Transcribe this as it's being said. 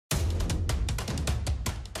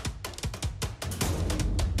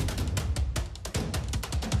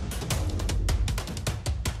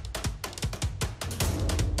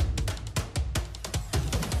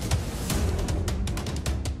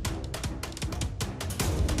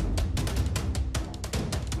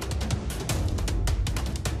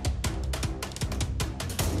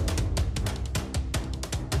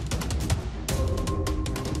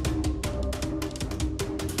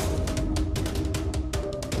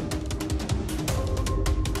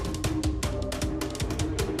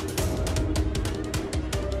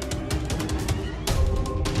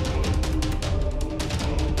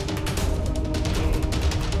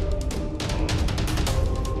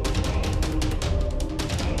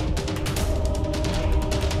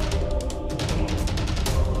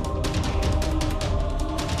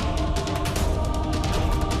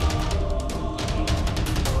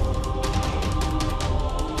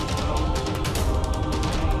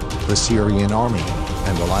the Syrian army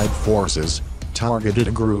and allied forces targeted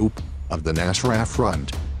a group of the Nasra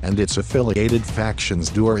Front and its affiliated factions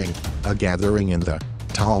during a gathering in the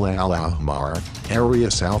Tal al-Ahmar area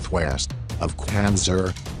southwest of Khan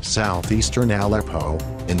Younis, southeastern Aleppo,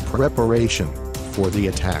 in preparation for the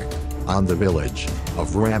attack on the village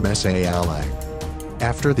of Ramas al-Alag.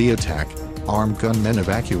 After the attack, armed gunmen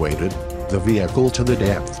evacuated the vehicle to the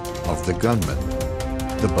depth of the gunmen.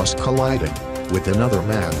 The bus collided with another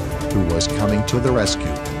man who was coming to the rescue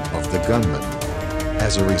of the gunmen.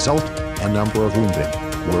 As a result, a number of wounded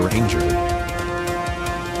were injured.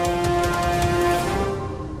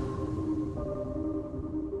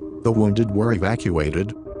 The wounded were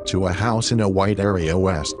evacuated to a house in a white area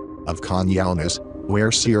west of Khan Younis,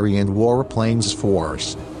 where Syrian warplanes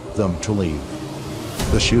forced them to leave.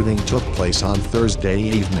 The shooting took place on Thursday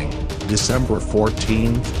evening, December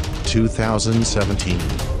 14, 2017.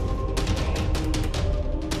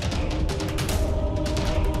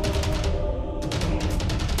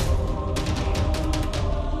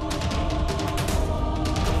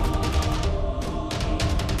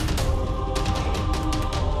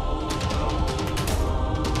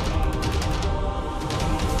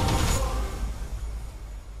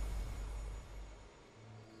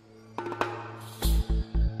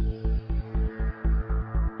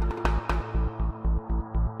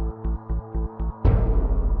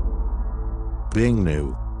 Being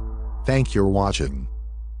new. Thank you for watching.